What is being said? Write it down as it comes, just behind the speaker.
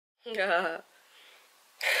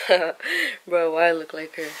Bro, why I look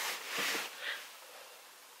like her?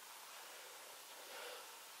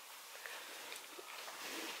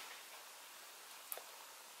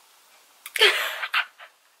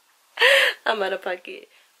 I'm out of pocket.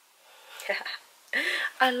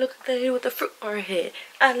 I look at the head with the fruit on her head.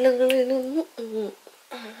 I look. Y'all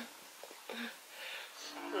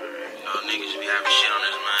niggas be having shit on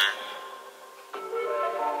this mind.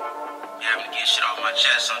 Be having to get shit off my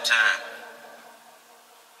chest sometime.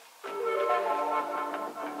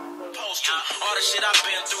 All the shit I've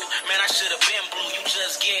been through, man, I should have been blue. You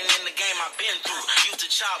just getting in the game I've been through. Used to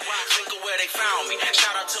chop rock, think of where they found me.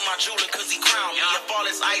 Shout out to my jeweler cause he crowned me. If all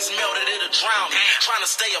this ice melted, it'll drown me. Trying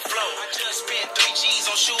to stay afloat. I just spent 3 G's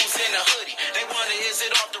on shoes and a hoodie. They wonder is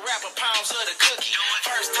it off the wrapper, pounds of the cookie.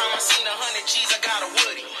 First time I seen 100 G's, I got a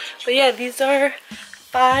woody. But yeah, these are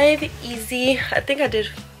 5 easy, I think I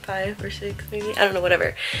did 5 or 6 maybe, I don't know,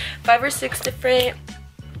 whatever. 5 or 6 different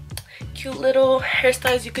cute little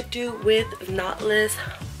hairstyles you could do with knotless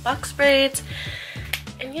box braids.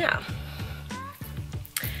 And yeah,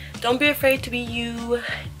 don't be afraid to be you.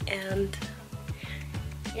 And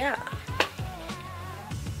yeah,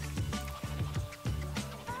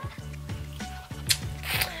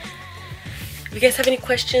 if you guys have any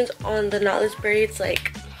questions on the knotless braids,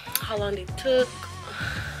 like how long they took,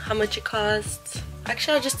 how much it costs,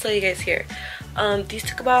 actually I'll just tell you guys here. These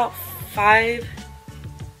took about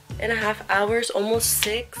 5.5 hours, almost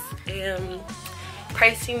 6.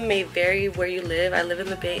 Pricing may vary where you live. I live in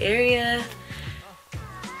the Bay Area.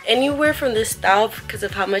 Anywhere from this style, because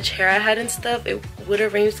of how much hair I had and stuff, it would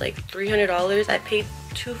have ranged like $300. I paid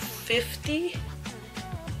 $250.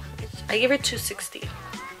 I gave her $260.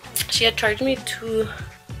 She had charged me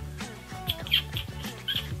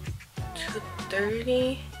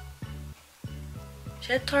 $230.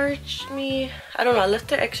 She had charged me, I don't know, I left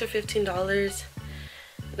her extra $15.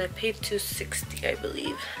 And I paid $260, I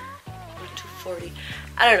believe, or $240.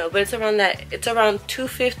 I don't know, but it's around that. It's around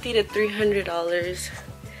 $250 to $300.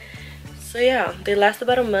 So yeah, they last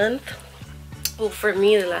about a month. Well, for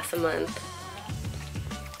me, they last a month.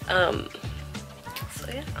 So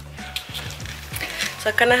yeah. So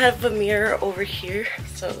I kind of have a mirror over here.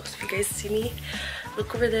 So if you guys see me,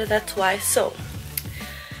 look over there. That's why. So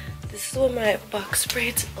this is what my box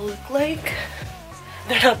braids look like.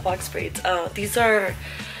 They're not box braids. These are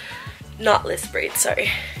knotless braids, sorry.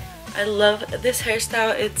 I love this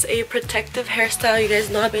hairstyle. It's a protective hairstyle. You guys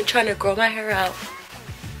know I've been trying to grow my hair out.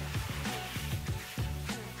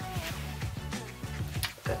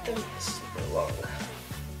 Got them super long.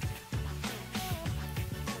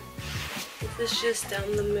 This is just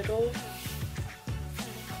down the middle.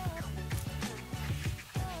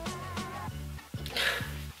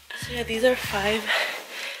 So yeah, these are 5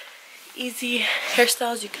 easy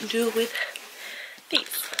hairstyles you can do with these.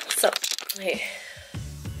 So, okay,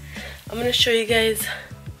 I'm gonna show you guys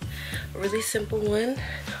a really simple one.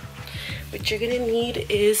 What you're gonna need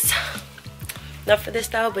is, not for this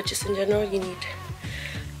style, but just in general, you need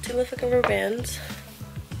 2 motherfucking rubber bands.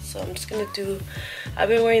 So I'm just gonna do, I've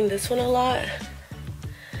been wearing this one a lot,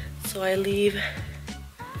 so I leave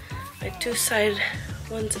my 2 side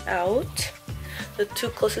ones out, the 2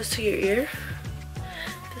 closest to your ear.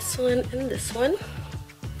 This one and this one.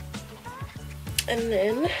 And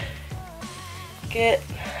then get,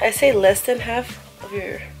 I say less than half of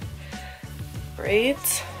your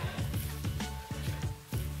braids.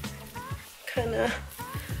 Kind of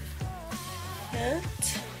that.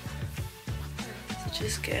 So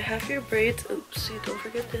just get half your braids. Oops, you don't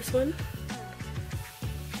forget this one.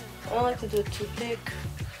 I don't like to do it too thick.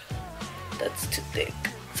 That's too thick.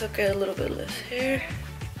 So get a little bit less hair.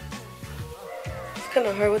 Kind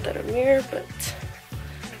of hard without a mirror, but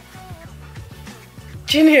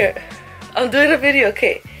Junior, I'm doing a video.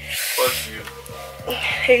 Okay, Fuck you,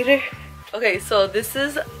 hater. Okay, so this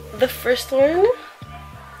is the first one.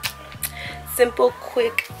 Simple,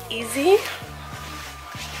 quick, easy.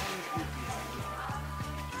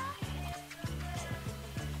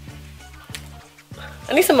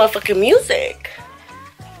 I need some motherfucking music.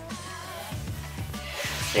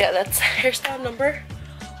 So yeah, that's hairstyle number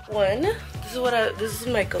 1. This is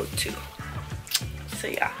my go-to. So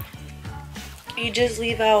yeah, you just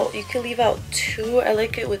leave out, you can leave out 2. I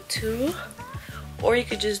like it with 2, or you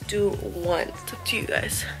could just do 1. It's up to you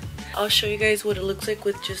guys. I'll show you guys what it looks like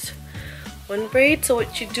with just 1 braid. So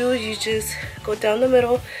what you do is you just go down the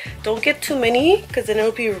middle. Don't get too many, because then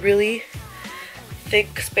it'll be really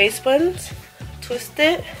thick space buns. Twist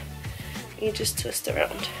it, and you just twist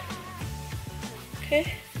around.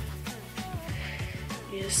 Okay,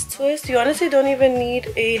 You just twist. You honestly don't even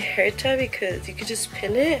need a hair tie because you could just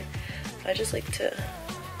pin it. I just like to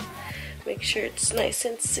make sure it's nice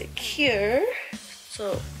and secure.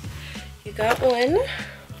 So you got one,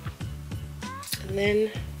 and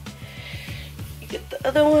then you get the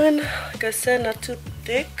other one. Like I said, not too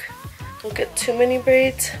thick. Don't get too many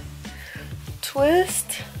braids.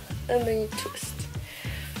 Twist, and then you twist.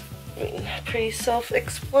 I mean, pretty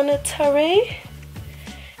self-explanatory.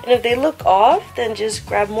 And if they look off, then just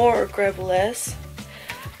grab more or grab less.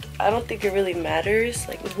 I don't think it really matters.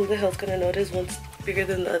 Like, who the hell's gonna notice one's bigger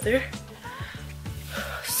than the other?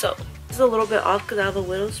 So, this is a little bit off because I have a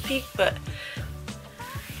widow's peak, but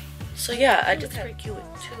so yeah, I just pretty cute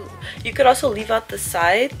too. You could also leave out the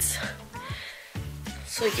sides.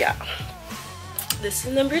 So yeah, this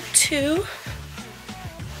is number 2.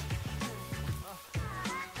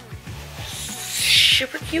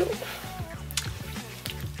 Super cute.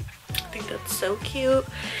 I think that's so cute.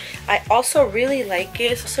 I also really like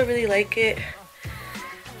it.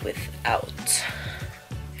 Without.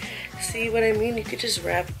 See what I mean? You could just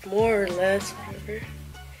wrap more or less, whatever.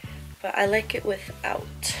 But I like it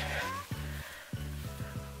without.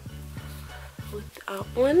 Without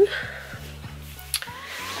one.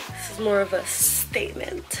 This is more of a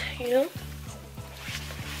statement, you know?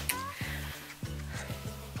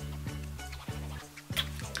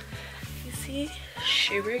 You see?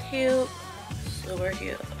 Super cute. Super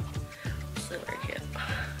cute. Super cute.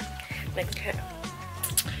 Next hair.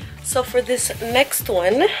 So for this next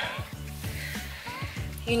one,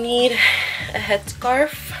 you need a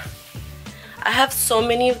headscarf. I have so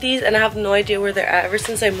many of these and I have no idea where they're at. Ever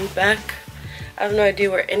since I moved back, I have no idea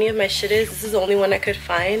where any of my shit is. This is the only one I could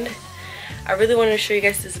find. I really want to show you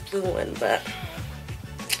guys this blue one, but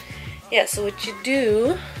yeah, so what you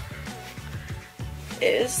do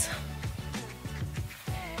is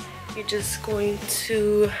you're just going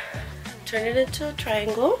to turn it into a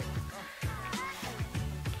triangle,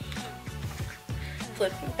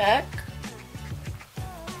 flip it back,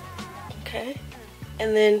 okay,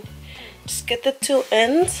 and then just get the 2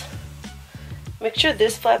 ends. Make sure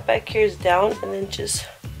this flap back here is down, and then just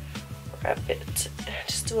wrap it.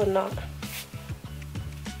 Just do a knot.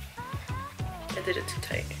 I did it too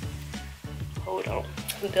tight. Hold on.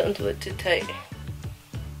 Don't do it too tight.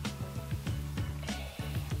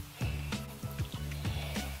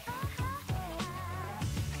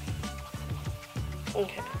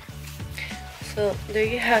 Okay. So there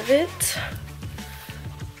you have it.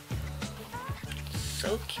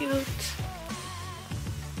 So cute.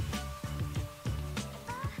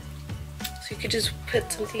 So you could just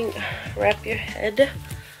put something, wrap your head.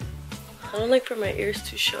 I don't like for my ears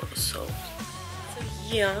to show, so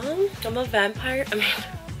yeah, I'm a vampire. I mean,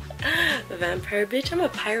 a vampire, bitch. I'm a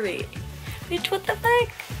pirate, bitch. What the fuck?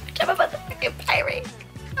 Bitch, I'm a motherfucking pirate.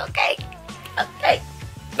 Okay, okay.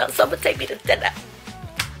 Now someone take me to dinner.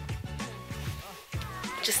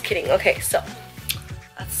 Just kidding. Okay, so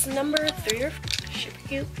that's number 3 or 4. Super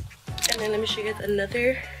cute. And then let me show you guys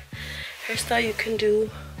another hairstyle you can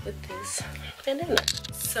do with this bandana.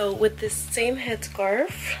 So with this same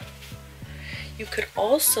headscarf, you could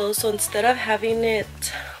also, so instead of having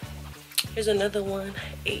it, here's another one.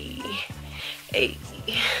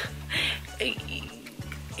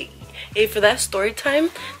 For that story time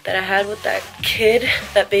that I had with that kid,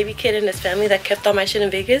 that baby kid and his family that kept all my shit in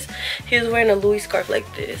Vegas, he was wearing a Louis scarf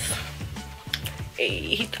like this.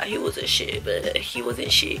 He thought he was a shit, but he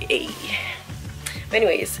wasn't shit. But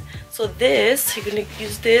anyways, so this, you're gonna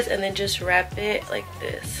use this and then just wrap it like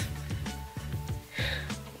this.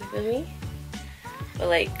 You feel me? But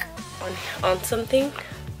like on something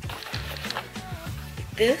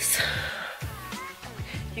like this.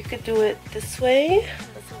 You could do it this way.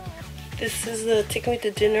 This is the Take Me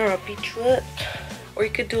to Dinner or Beachwood, or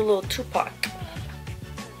you could do a little Tupac.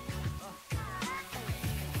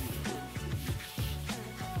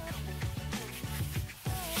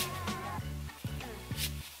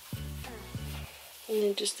 And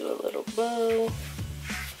then just do a little bow.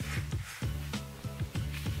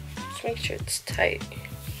 Just make sure it's tight.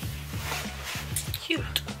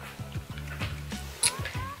 Cute.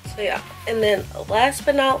 So yeah, and then last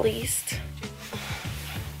but not least,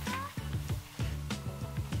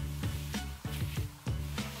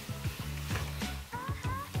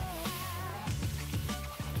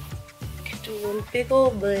 you can do one big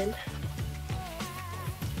old bun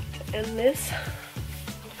to end this.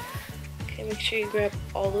 Okay, make sure you grab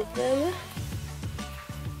all of them.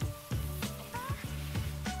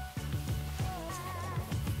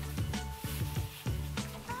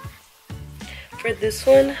 For this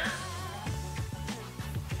one,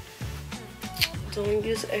 don't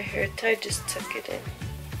use a hair tie, just tuck it in.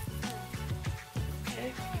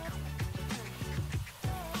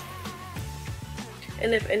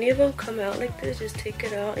 And if any of them come out like this, just take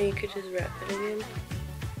it out and you could just wrap it again.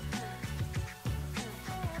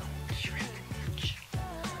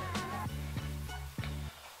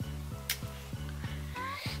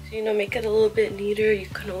 So, you know, make it a little bit neater. You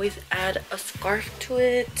can always add a scarf to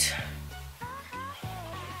it.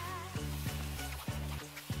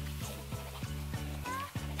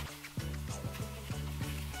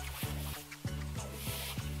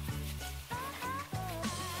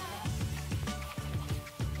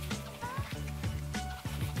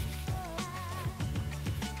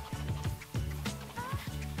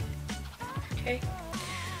 Okay,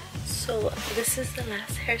 so this is the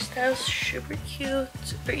last hairstyle. Super cute,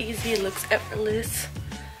 super easy, it looks effortless.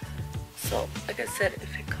 So like I said,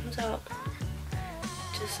 if it comes out,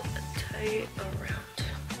 just tie it around.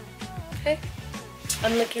 Okay,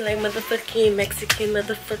 I'm looking like motherfucking Mexican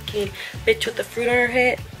motherfucking bitch with the fruit on her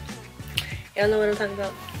head. Y'all know what I'm talking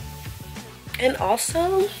about. And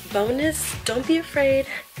also, bonus, don't be afraid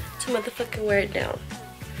to motherfucking wear it down.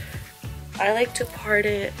 I like to part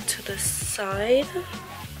it to the side.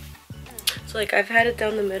 So like I've had it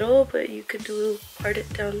down the middle, but you could part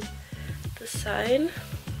it down the side.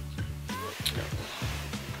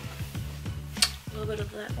 A little bit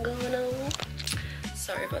of that going on.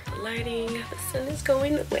 Sorry about the lighting. The sun is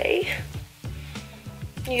going away.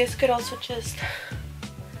 You guys could also just,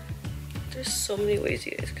 there's so many ways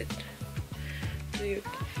you guys could do your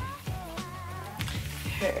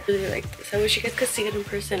hair. I really like this. I wish you guys could see it in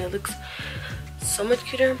person. It looks so much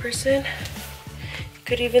cuter in person. You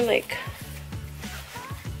could even like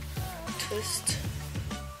twist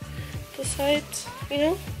the sides, you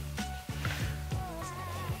know?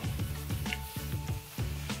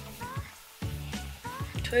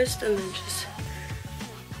 Twist and then just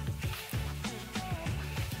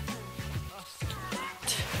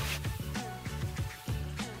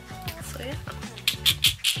so yeah.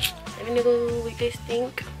 Let me know what you guys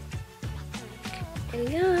think. And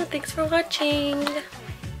yeah, thanks for watching.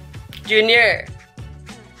 Junior.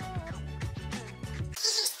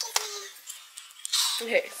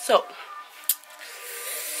 Okay, so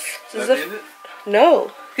this is in it?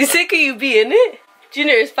 No. You say could you be in it?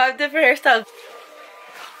 Junior, it's 5 different hairstyles.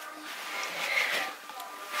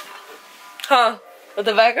 Huh? With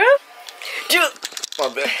the background? My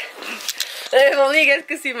bad. If only you guys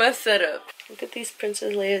could see my setup. Look at these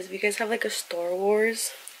Princess Leia's. If you guys have like a Star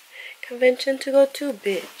Wars convention to go to,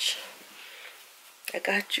 bitch, I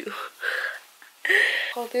got you.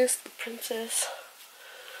 Call this the princess.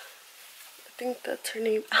 I think that's her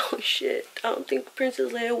name. Oh shit, I don't think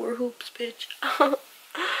Princess Leia wore hoops, bitch. I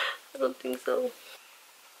don't think so.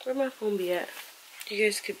 Where my phone be at? You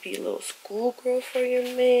guys could be a little schoolgirl for your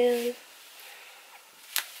man.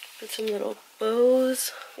 Put some little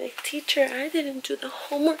bows. Like, teacher, I didn't do the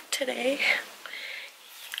homework today.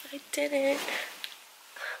 I didn't.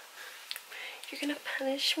 You're gonna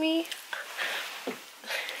punish me?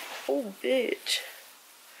 Oh, bitch.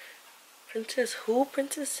 Princess who?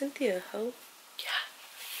 Princess Cynthia, ho? Yeah,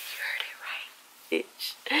 you heard it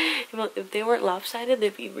right, bitch. If they weren't lopsided,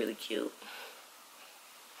 they'd be really cute.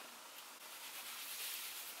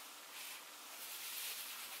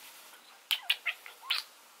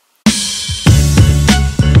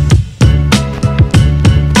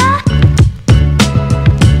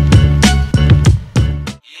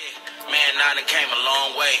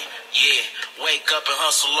 Up and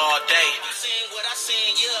hustle all day. You seen what I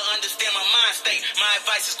seen, yeah, understand my mind state. My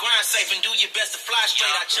advice is grind safe and do your best to fly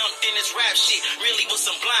straight. I jumped in this rap shit, really with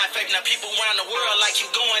some blind faith. Now people around the world like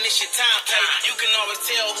you going, it's your time pay. You can always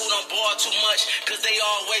tell who don't ball too much, cause they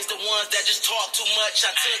always the ones that just talk too much.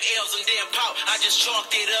 I took L's and then pout, I just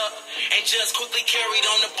chalked it up and just quickly carried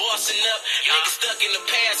on the bossing up. Niggas stuck in the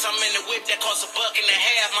past, I'm in the whip that cost $1.50.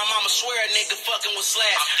 My mama swear a nigga fucking with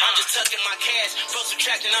slash. I'm just tucking my cash, from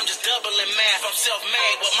subtracting, I'm just doubling math. I'm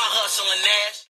self-made with my hustling ass.